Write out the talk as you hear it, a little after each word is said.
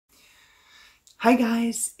Hi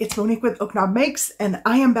guys, it's Monique with Oaknob Makes, and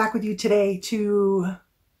I am back with you today to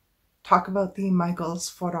talk about the Michaels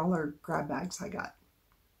 $4 grab bags I got.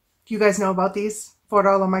 Do you guys know about these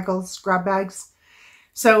 $4 Michaels grab bags?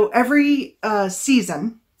 So every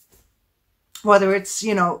season, whether it's,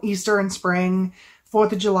 Easter and spring,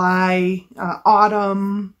 4th of July,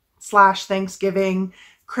 autumn / Thanksgiving,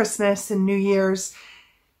 Christmas and New Year's,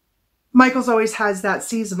 Michaels always has that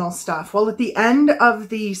seasonal stuff. Well, at the end of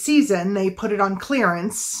the season, they put it on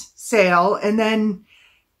clearance sale, and then,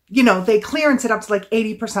 they clearance it up to like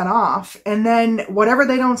 80% off. And then whatever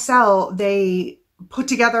they don't sell, they put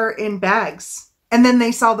together in bags, and then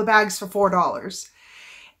they sell the bags for $4.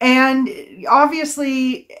 And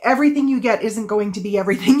obviously everything you get isn't going to be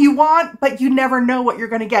everything you want, but you never know what you're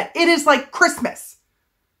going to get. It is like Christmas.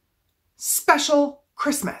 Special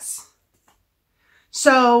Christmas.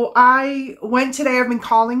 So I went today. I've been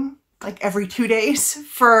calling like every 2 days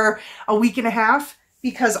for a week and a half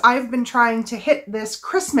because I've been trying to hit this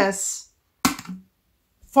Christmas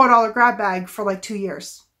 $4 grab bag for like 2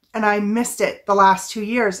 years. And I missed it the last 2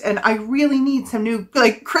 years. And I really need some new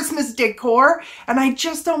like Christmas decor. And I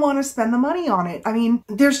just don't want to spend the money on it. I mean,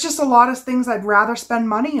 there's just a lot of things I'd rather spend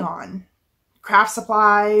money on. Craft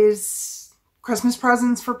supplies, Christmas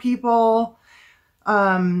presents for people.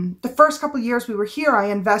 The first couple of years we were here, I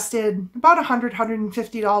invested about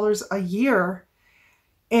 $150 a year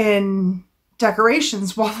in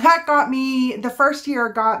decorations. Well, that got me, the first year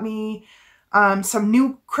got me some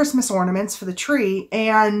new Christmas ornaments for the tree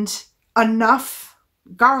and enough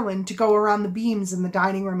garland to go around the beams in the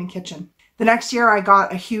dining room and kitchen. The next year I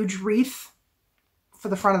got a huge wreath for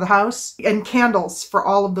the front of the house and candles for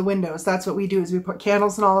all of the windows. That's what we do, is we put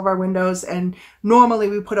candles in all of our windows, and normally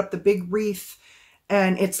we put up the big wreath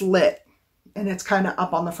and it's lit and it's kind of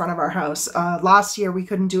up on the front of our house. Last year we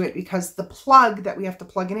couldn't do it because the plug that we have to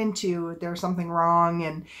plug it into, there's something wrong,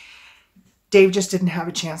 and Dave just didn't have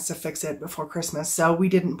a chance to fix it before Christmas. So we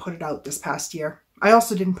didn't put it out this past year. I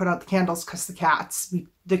also didn't put out the candles because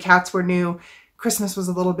the cats were new. Christmas was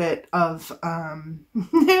a little bit of,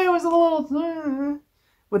 it was a little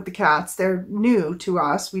with the cats. They're new to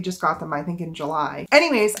us. We just got them, I think, in July.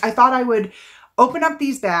 Anyways, I thought I would open up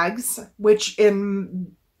these bags, which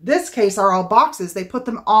in this case are all boxes. They put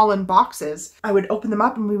them all in boxes. I would open them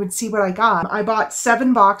up and we would see what I got. I bought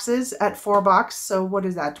 7 boxes at $4. So what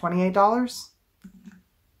is that, $28?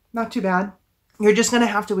 Not too bad. You're just going to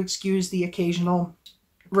have to excuse the occasional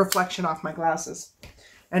reflection off my glasses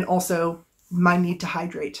and also my need to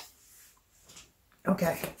hydrate.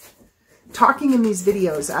 Okay. Talking in these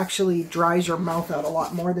videos actually dries your mouth out a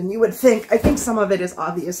lot more than you would think. I think some of it is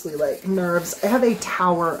obviously like nerves. I have a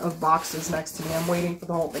tower of boxes next to me. I'm waiting for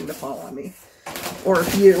the whole thing to fall on me. Or a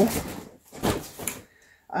few.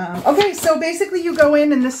 Okay, so basically you go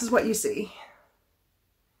in and this is what you see.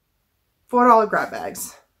 $4 grab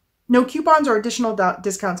bags. No coupons or additional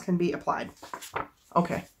discounts can be applied.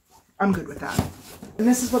 Okay, I'm good with that. And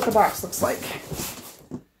this is what the box looks like.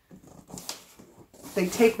 They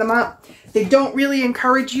take them up. They don't really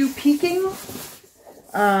encourage you peeking.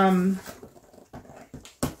 I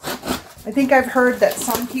think I've heard that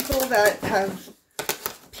some people that have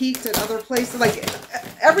peeked at other places, like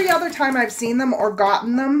every other time I've seen them or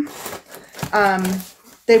gotten them,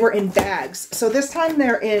 they were in bags. So this time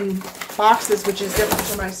they're in boxes, which is different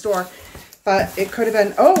from my store. But it could have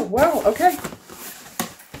been, oh, wow, okay.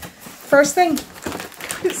 First thing,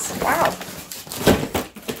 wow.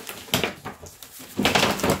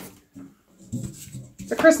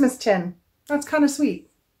 The Christmas tin. That's kind of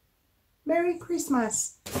sweet. Merry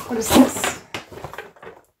Christmas. What is this?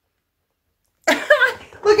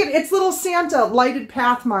 Look at it's little Santa lighted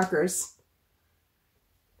path markers.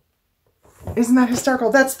 Isn't that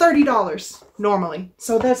hysterical? That's $30 normally.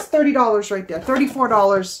 So that's $30 right there.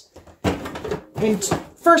 $34. And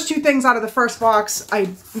first 2 things out of the first box,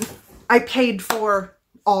 I paid for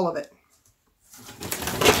all of it.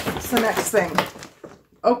 What's the next thing?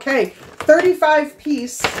 Okay, 35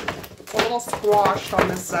 piece, a little squashed on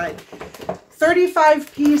this side,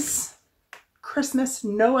 35 piece Christmas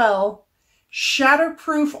Noel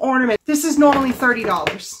shatterproof ornament. This is normally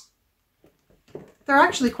 $30. They're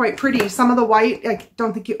actually quite pretty. Some of the white, I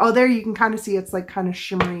don't think you, oh, there you can kind of see it's like kind of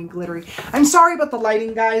shimmery and glittery. I'm sorry about the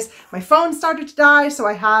lighting, guys. My phone started to die, so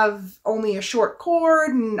I have only a short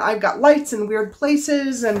cord, and I've got lights in weird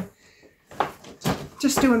places, and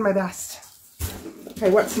just doing my best. Okay,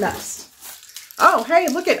 what's next? Oh, hey,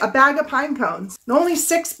 look at a bag of pine cones. Only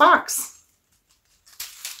 $6.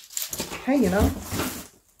 Hey,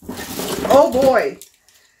 Oh boy.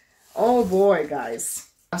 Oh boy, guys.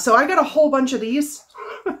 So I got a whole bunch of these.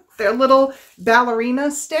 They're little ballerina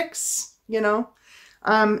sticks. you know.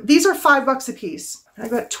 These are $5 a piece. I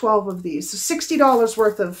got 12 of these. So $60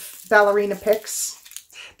 worth of ballerina picks.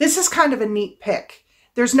 This is kind of a neat pick.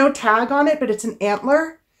 There's no tag on it, but it's an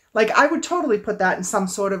antler. Like, I would totally put that in some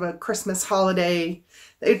sort of a Christmas holiday.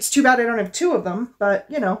 It's too bad I don't have 2 of them, but,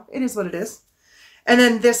 you know, it is what it is. And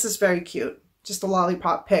then this is very cute. Just a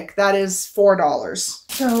lollipop pick. That is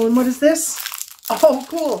 $4. So, and what is this? Oh,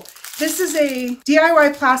 cool. This is a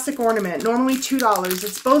DIY plastic ornament. Normally $2.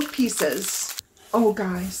 It's both pieces. Oh,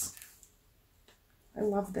 guys. I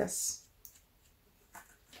love this.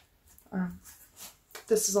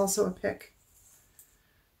 This is also a pick.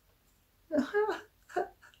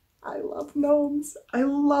 I love gnomes. I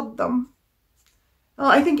love them. Well,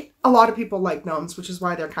 I think a lot of people like gnomes, which is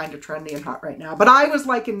why they're kind of trendy and hot right now. But I was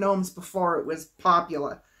liking gnomes before it was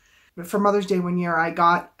popular. But for Mother's Day one year, I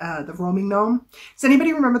got the roaming gnome. Does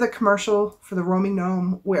anybody remember the commercial for the roaming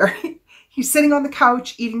gnome where he's sitting on the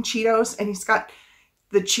couch eating Cheetos and he's got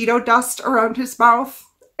the Cheeto dust around his mouth?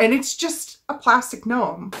 And it's just a plastic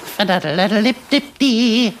gnome. I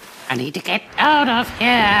need to get out of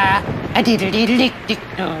here.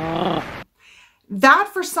 That,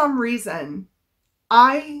 for some reason,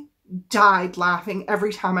 I died laughing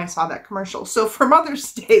every time I saw that commercial. So for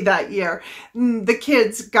Mother's Day that year, the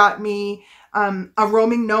kids got me a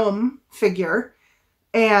roaming gnome figure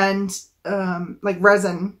and like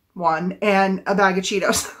resin one and a bag of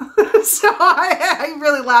Cheetos. So I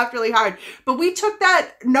really laughed really hard. But we took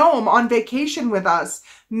that gnome on vacation with us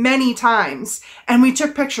many times and we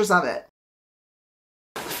took pictures of it.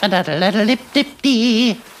 I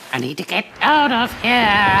need to get out of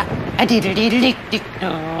here.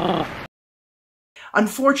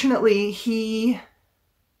 Unfortunately, he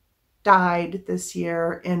died this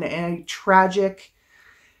year in a tragic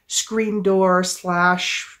screen door /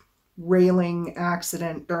 railing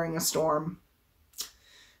accident during a storm.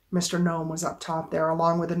 Mr. Gnome was up top there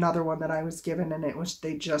along with another one that I was given, and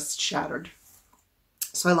they just shattered.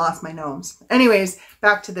 So I lost my gnomes. Anyways,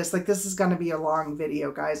 back to this. Like, this is going to be a long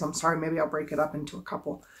video, guys. I'm sorry. Maybe I'll break it up into a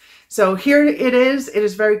couple. So here it is. It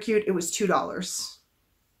is very cute. It was $2.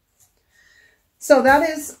 So that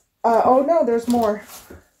is, oh no, there's more.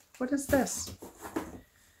 What is this?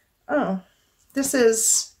 Oh, this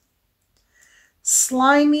is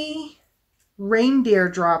slimy reindeer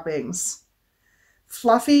droppings.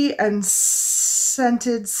 Fluffy and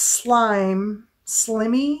scented slime,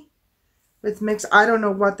 slimmy with mix. I don't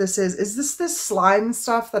know what this is. Is this slime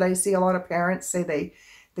stuff that I see a lot of parents say they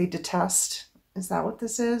detest? Is that what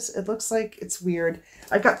this is? It looks like it's weird.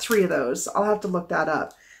 I got 3 of those. I'll have to look that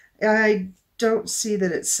up. I don't see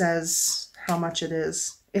that it says how much it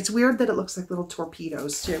is. It's weird that it looks like little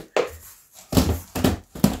torpedoes too.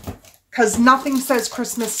 Because nothing says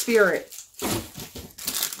Christmas spirit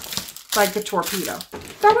like a torpedo.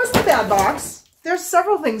 That wasn't a bad box. There's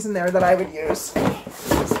several things in there that I would use.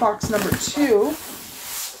 This box number 2.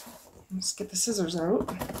 Let's get the scissors out.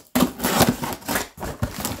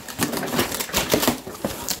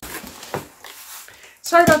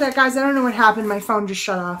 Sorry about that, guys. I don't know what happened. My phone just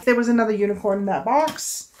shut off. There was another unicorn in that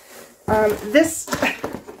box. This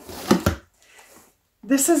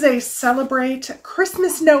is a Celebrate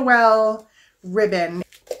Christmas Noel ribbon.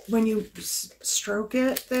 When you stroke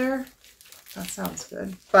it there, that sounds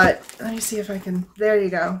good. But let me see if I can, there you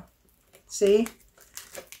go. See?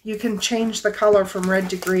 You can change the color from red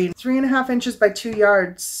to green. 3.5 inches by 2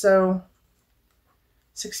 yards, so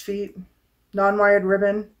 6 feet. Non-wired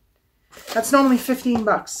ribbon. That's normally $15.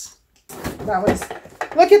 That was,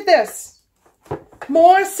 look at this.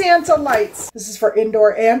 More Santa lights. This is for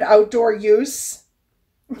indoor and outdoor use.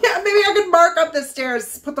 Yeah, maybe I could mark up the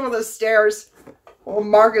stairs, put them on the stairs. Well,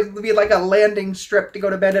 mark it would be like a landing strip to go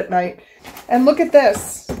to bed at night. And look at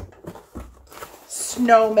this.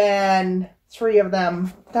 Snowman. 3 of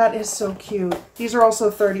them. That is so cute. These are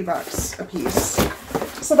also $30 a piece.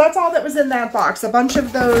 So that's all that was in that box. A bunch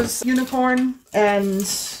of those unicorn and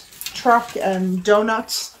truck and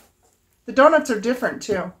donuts. The donuts are different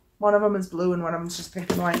too. One of them is blue and one of them is just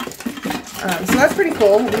pink and white. So that's pretty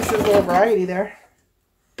cool. At least there's a little variety there.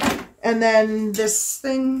 And then this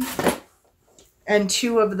thing and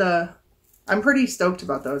 2 of the, I'm pretty stoked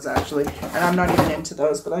about those actually. And I'm not even into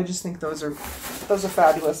those, but I just think those are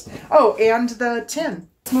fabulous. Oh, and the tin.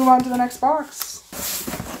 Let's move on to the next box.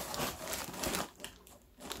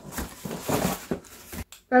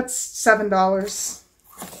 That's $7.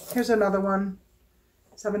 Here's another one.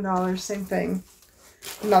 $7, same thing.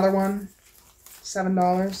 Another one,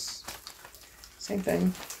 $7. Same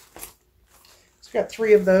thing. So we got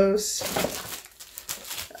 3 of those.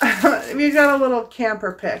 We got a little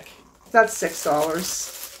camper pick. That's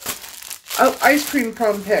 $6. Oh, ice cream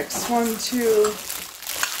cone picks. 1, 2.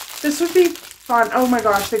 This would be fun. Oh my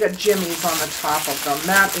gosh, they got jimmies on the top of them.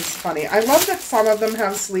 That is funny. I love that some of them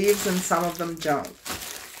have sleeves and some of them don't,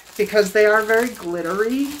 because they are very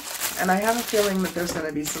glittery, and I have a feeling that there's going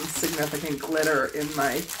to be some significant glitter in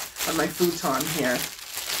on my futon here.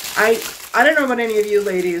 I don't know about any of you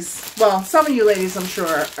ladies. Well, some of you ladies I'm sure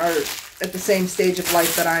are at the same stage of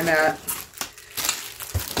life that I'm at,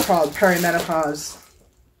 called perimenopause.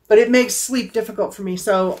 But it makes sleep difficult for me.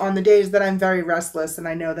 So on the days that I'm very restless and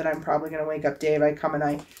I know that I'm probably going to wake up Dave, I come and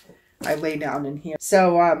I lay down in here.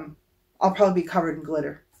 So I'll probably be covered in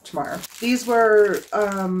glitter tomorrow. These were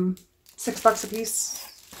 $6 a piece.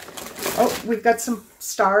 Oh, we've got some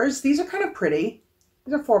stars. These are kind of pretty.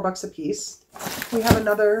 These are $4 a piece. We have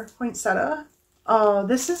another poinsettia. Oh,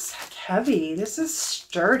 this is heavy. This is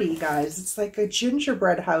sturdy, guys. It's like a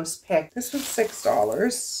gingerbread house pick. This was $6.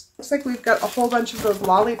 Looks like we've got a whole bunch of those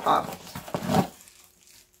lollipop.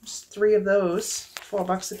 Just 3 of those.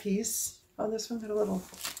 $4 a piece. Oh, this one got a little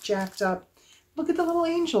jacked up. Look at the little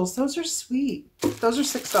angels. Those are sweet. Those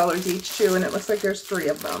are $6 each too, and it looks like there's 3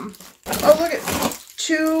 of them. Oh, look at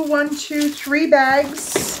 3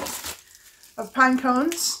 bags of pine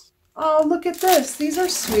cones. Oh, look at this. These are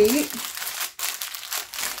sweet.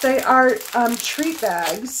 They are treat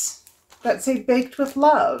bags that say baked with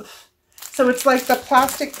love. So it's like the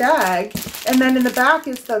plastic bag, and then in the back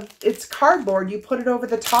is it's cardboard. You put it over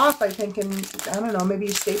the top, I think, and I don't know, maybe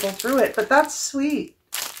you staple through it, but that's sweet.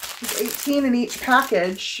 There's 18 in each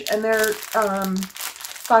package, and they're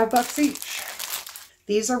 $5 each.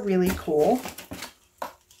 These are really cool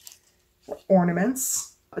ornaments.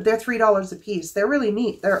 But they're $3 a piece. They're really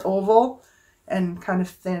neat. They're oval and kind of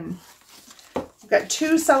thin. We've got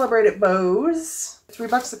 2 celebrated bows,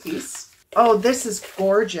 $3 a piece. Oh, this is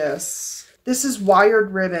gorgeous. This is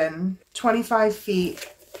wired ribbon, 25 feet.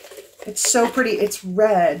 It's so pretty. It's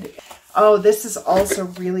red. Oh, this is also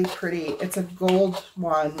really pretty. It's a gold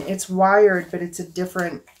one. It's wired, but it's a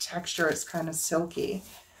different texture. It's kind of silky.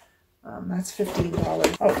 That's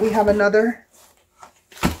 $15. Oh, we have another.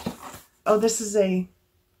 Oh, this is a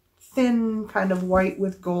thin kind of white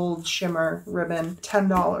with gold shimmer ribbon.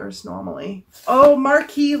 $10 normally. Oh,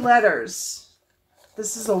 marquee letters.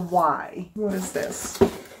 This is a Y. What is this?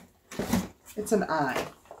 It's an I.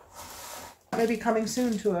 Maybe coming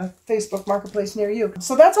soon to a Facebook marketplace near you.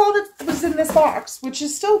 So that's all that was in this box, which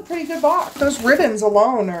is still a pretty good box. Those ribbons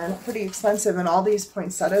alone are pretty expensive, and all these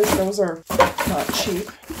poinsettias, those are not cheap.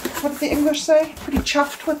 What did the English say? Pretty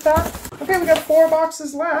chuffed with that. Okay, we got 4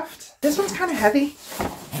 boxes left. This one's kind of heavy.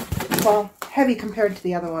 Well, heavy compared to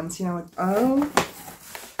the other ones, you know. Oh,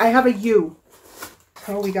 I have a U.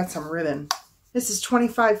 Oh, we got some ribbon. This is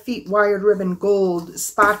 25 feet wired ribbon, gold,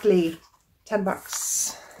 sparkly,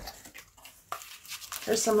 $10.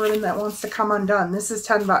 There's some ribbon that wants to come undone. This is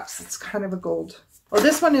 $10. It's kind of a gold. Well,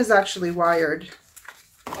 this one is actually wired.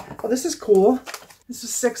 Well, this is cool. This is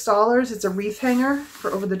 $6. It's a wreath hanger for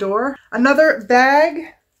over the door. Another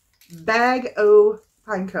bag o'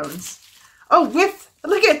 pine cones. Oh, with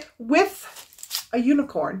a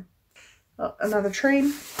unicorn. Oh, another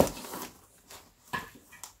train.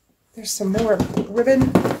 There's some more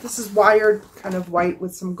ribbon. This is wired, kind of white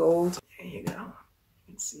with some gold. There you go.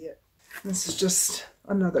 You can see it. This is just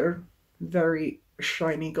another very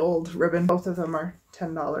shiny gold ribbon. Both of them are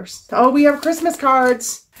 $10. Oh, we have Christmas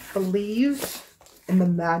cards. Believe in the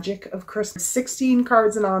magic of Christmas. 16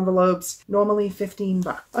 cards and envelopes, normally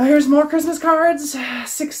 $15. Oh, here's more Christmas cards.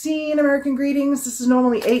 16 American greetings. This is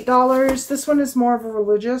normally $8. This one is more of a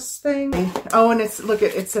religious thing. Oh, and it's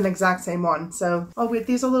an exact same one. So, oh wait,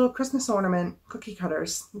 these are little Christmas ornament cookie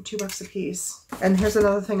cutters, $2 a piece. And here's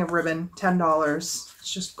another thing of ribbon, $10.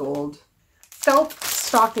 It's just gold. Felt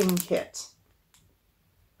stocking kit.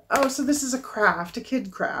 Oh, so this is a craft, a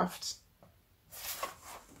kid craft.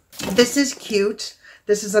 This is cute.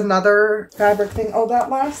 This is another fabric thing. Oh, that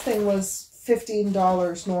last thing was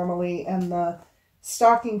 $15 normally, and the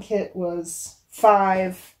stocking kit was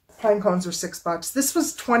 $5. Pine cones are $6. This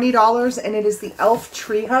was $20, and it is the Elf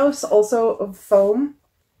Treehouse, also of foam.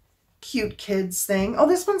 Cute kids thing. Oh,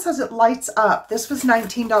 this one says it lights up. This was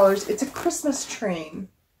 $19. It's a Christmas train.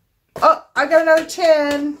 Oh, I got another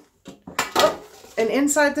tin. Oh, and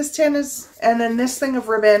inside this tin is, and then this thing of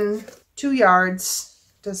ribbon, 2 yards.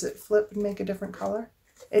 Does it flip and make a different color?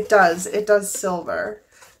 It does. It does silver.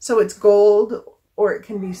 So it's gold or it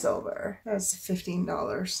can be silver. That's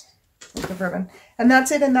 $15 with the ribbon. And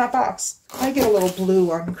that's it in that box. I get a little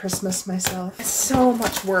blue on Christmas myself. It's so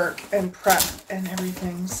much work and prep and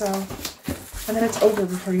everything. So, and then it's over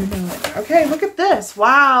before you know it. Okay, look at this.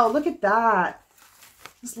 Wow, look at that.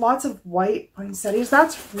 There's lots of white poinsettias.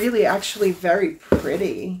 That's really actually very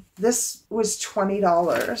pretty. This was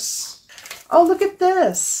 $20. Oh, look at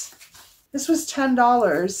this. This was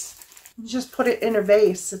 $10. You just put it in a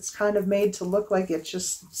vase. It's kind of made to look like it's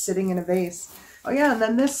just sitting in a vase. Oh yeah, and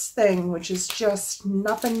then this thing, which is just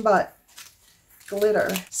nothing but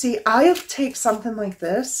glitter. See, I'll take something like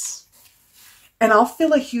this and I'll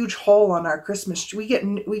fill a huge hole on our Christmas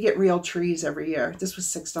tree. We get real trees every year. This was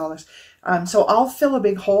 $6. So I'll fill a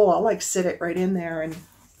big hole. I'll like sit it right in there and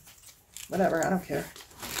whatever. I don't care.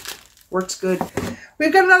 Works good.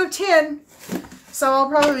 We've got another tin. So I'll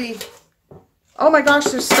probably, oh my gosh,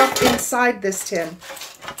 there's stuff inside this tin.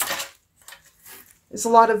 There's a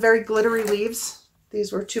lot of very glittery leaves.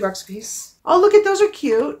 These were $2 a piece. Oh, look at those are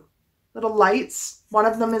cute. Little lights. One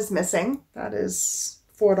of them is missing. That is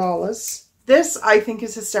 $4. This I think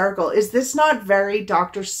is hysterical. Is this not very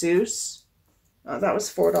Dr. Seuss? Oh, that was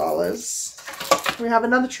 $4. We have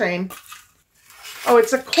another train. Oh,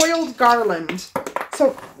 it's a coiled garland. So,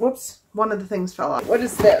 whoops, one of the things fell off. What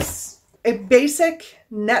is this? A basic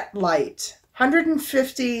net light.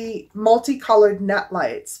 150 multicolored net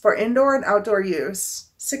lights for indoor and outdoor use.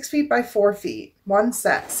 6 feet by 4 feet. One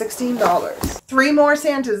set. $16. 3 more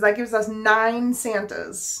Santas. That gives us 9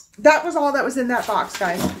 Santas. That was all that was in that box,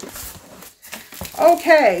 guys.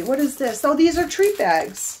 Okay, what is this? Oh, these are treat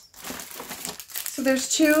bags. So there's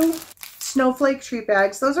 2 snowflake treat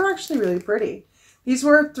bags. Those are actually really pretty. These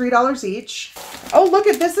were $3 each. Oh, look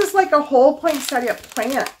at this. Is like a whole poinsettia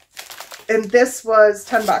plant. And this was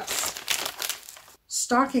 $10.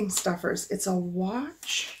 Stocking stuffers. It's a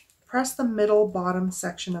watch. Press the middle bottom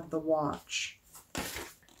section of the watch.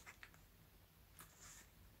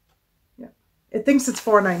 Yeah. It thinks it's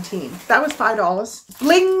 $4.19. That was $5.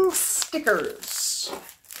 Bling stickers.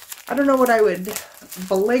 I don't know what I would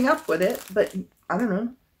bling up with it, but I don't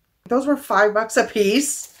know. Those were $5 a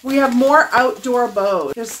piece. We have more outdoor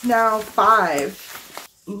bows. There's now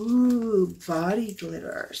 5. Ooh, body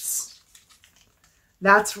glitters.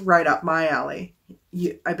 That's right up my alley.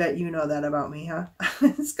 I bet you know that about me, huh?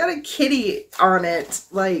 It's got a kitty on it,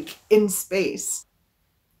 like in space.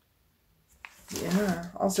 Yeah,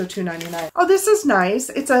 also $2.99. Oh, this is nice.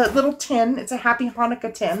 It's a little tin. It's a Happy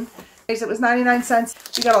Hanukkah tin. It was 99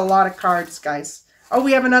 cents. We got a lot of cards, guys. Oh,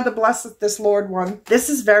 we have another Bless This Lord one. This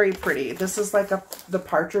is very pretty. This is like the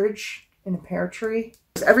partridge in a pear tree.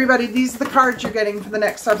 Everybody, these are the cards you're getting for the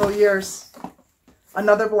next several years.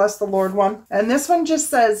 Another Bless the Lord one. And this one just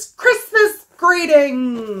says, Christmas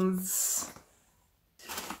greetings.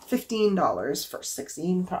 $15 for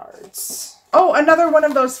 16 cards. Oh, another one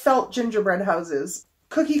of those felt gingerbread houses.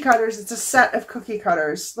 Cookie cutters. It's a set of cookie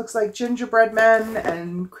cutters. Looks like gingerbread men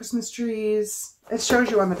and Christmas trees. It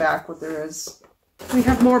shows you on the back what there is. We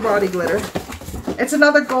have more body glitter. It's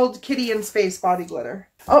another gold kitty in space body glitter.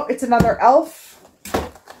 Oh, it's another elf.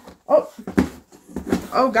 Oh.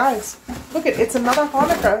 Oh, guys. Look at it's another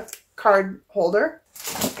Hanukkah card holder.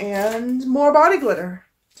 And more body glitter.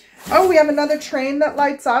 Oh, we have another train that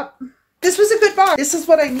lights up. This was a good box. This is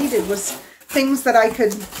what I needed, was things that I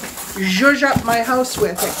could zhuzh up my house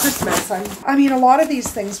with at Christmas. I mean, a lot of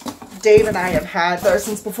these things Dave and I have had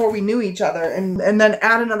since before we knew each other, and then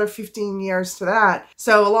add another 15 years to that.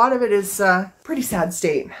 So a lot of it is pretty sad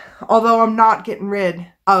state. Although I'm not getting rid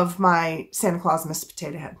of my Santa Claus Mr.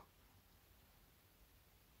 Potato Head.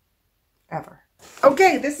 Ever.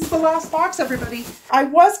 Okay, this is the last box, everybody. I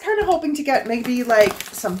was kind of hoping to get maybe like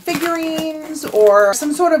some figurines or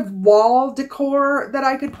some sort of wall decor that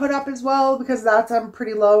I could put up as well, because that's I'm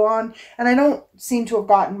pretty low on, and I don't seem to have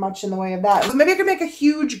gotten much in the way of that. So maybe I could make a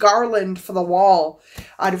huge garland for the wall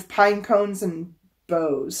out of pine cones and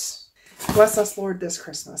bows. Bless us, Lord, this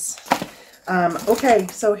Christmas. Okay,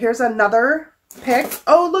 so here's another pick.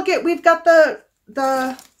 Oh, look it, we've got the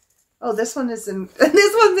oh, this one's in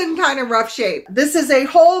kind of rough shape. This is a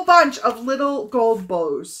whole bunch of little gold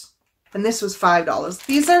bows. And this was $5.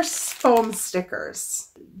 These are foam stickers.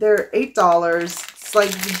 They're $8. It's like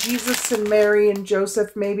Jesus and Mary and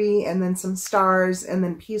Joseph maybe, and then some stars, and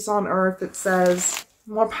then peace on earth, it says.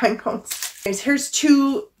 More pine cones. Here's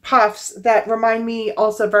 2 puffs that remind me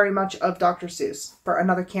also very much of Dr. Seuss for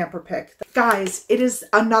another camper pick. Guys, it is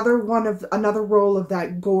another roll of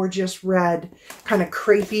that gorgeous red kind of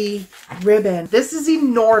crepey ribbon. This is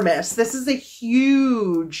enormous. This is a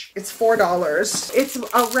huge, it's $4. It's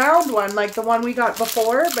a round one like the one we got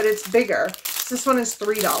before, but it's bigger. This one is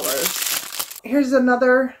 $3. Here's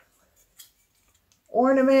another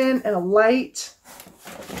ornament and a light.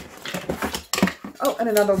 Oh, and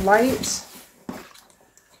another light.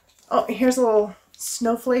 Oh, here's a little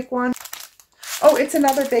snowflake one. Oh, it's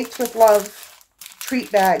another Baked with Love treat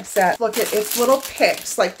bag set. Look at it's little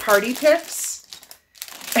picks, like party picks.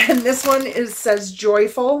 And this one says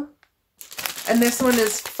joyful. And this one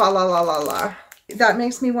is fa la la la la. That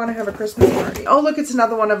makes me want to have a Christmas party. Oh, look, it's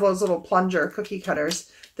another one of those little plunger cookie cutters.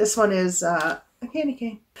 This one is a candy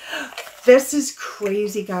cane. This is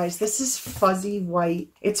crazy, guys. This is fuzzy white.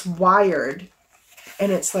 It's wired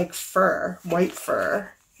and it's like fur, white fur.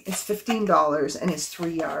 It's $15 and it's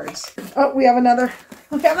 3 yards. Oh, we have another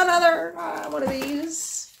one of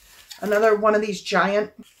these. Another one of these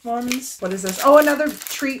giant ones. What is this? Oh, another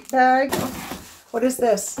treat bag. What is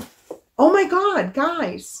this? Oh my God,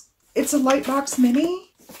 guys. It's a Lightbox Mini.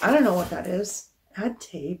 I don't know what that is. Add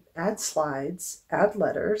tape, add slides, add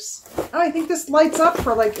letters. Oh, I think this lights up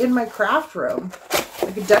for like in my craft room.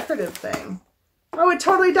 Like a decorative thing. Oh, it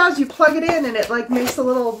totally does. You plug it in and it like makes a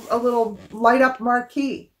little light up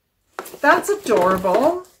marquee. That's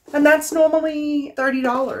adorable. And that's normally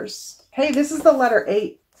 $30. Hey, this is the letter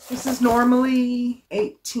 8. This is normally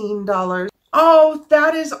 $18. Oh,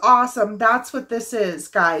 that is awesome. That's what this is,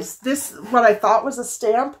 guys. This, what I thought was a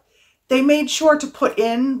stamp, they made sure to put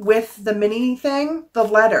in with the mini thing, the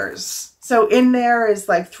letters. So in there is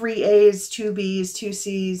like 3 A's, 2 B's, 2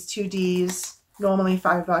 C's, 2 D's, normally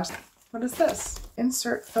 $5. What is this?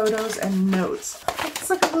 Insert photos and notes. It's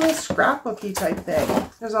like a little scrapbooky type thing.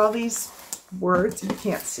 There's all these words. You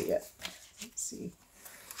can't see it. Let's see.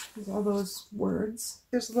 There's all those words.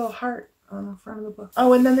 There's a little heart on the front of the book.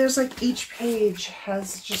 Oh, and then there's like each page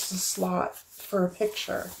has just a slot for a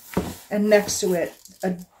picture. And next to it,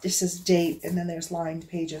 this is date, and then there's lined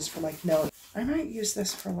pages for like notes. I might use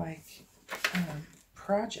this for like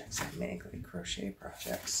projects I make, like crochet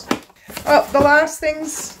projects. Oh, the last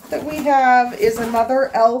things that we have is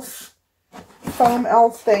another elf, foam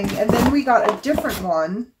elf thing. And then we got a different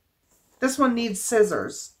one. This one needs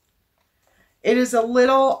scissors. It is a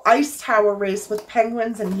little ice tower race with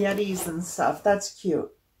penguins and yetis and stuff. That's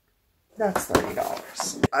cute. That's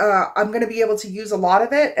 $30. I'm going to be able to use a lot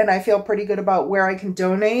of it, and I feel pretty good about where I can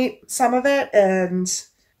donate some of it. And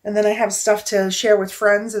then I have stuff to share with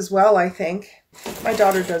friends as well, I think. My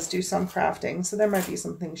daughter does do some crafting, so there might be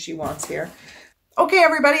some things she wants here. Okay,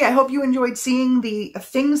 everybody, I hope you enjoyed seeing the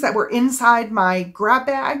things that were inside my grab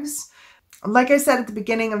bags. Like I said at the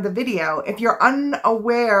beginning of the video, if you're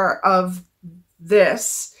unaware of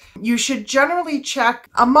this, you should generally check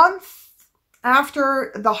a month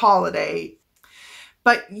after the holiday,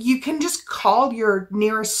 but you can just call your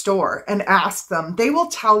nearest store and ask them. They will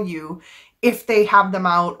tell you if they have them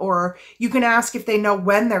out, or you can ask if they know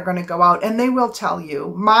when they're going to go out, and they will tell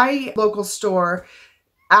you. My local store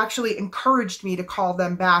actually encouraged me to call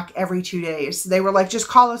them back every 2 days. They were like, just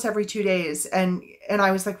call us every 2 days. And I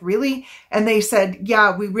was like, really? And they said,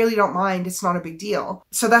 yeah, we really don't mind. It's not a big deal.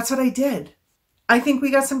 So that's what I did. I think we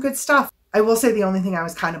got some good stuff. I will say the only thing I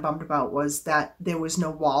was kind of bummed about was that there was no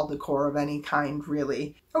wall decor of any kind,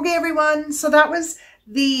 really. Okay, everyone. So that was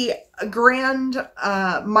the grand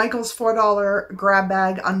Michael's $4 grab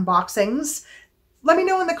bag unboxings. Let me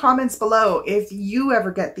know in the comments below if you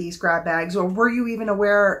ever get these grab bags, or were you even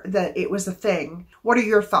aware that it was a thing? What are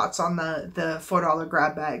your thoughts on the $4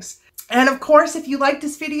 grab bags? And of course, if you liked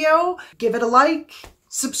this video, give it a like,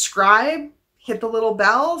 subscribe, hit the little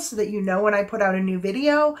bell so that you know when I put out a new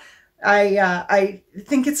video. I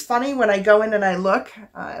think it's funny when I go in and I look.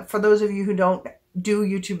 For those of you who don't do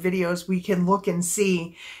YouTube videos, we can look and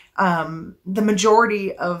see the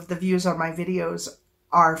majority of the views on my videos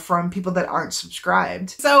are from people that aren't subscribed.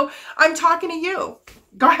 So I'm talking to you.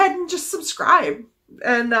 Go ahead and just subscribe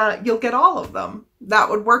and you'll get all of them. That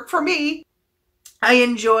would work for me. I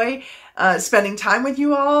enjoy spending time with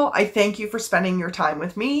you all. I thank you for spending your time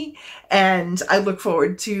with me, and I look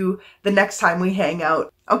forward to the next time we hang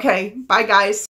out. Okay, bye guys.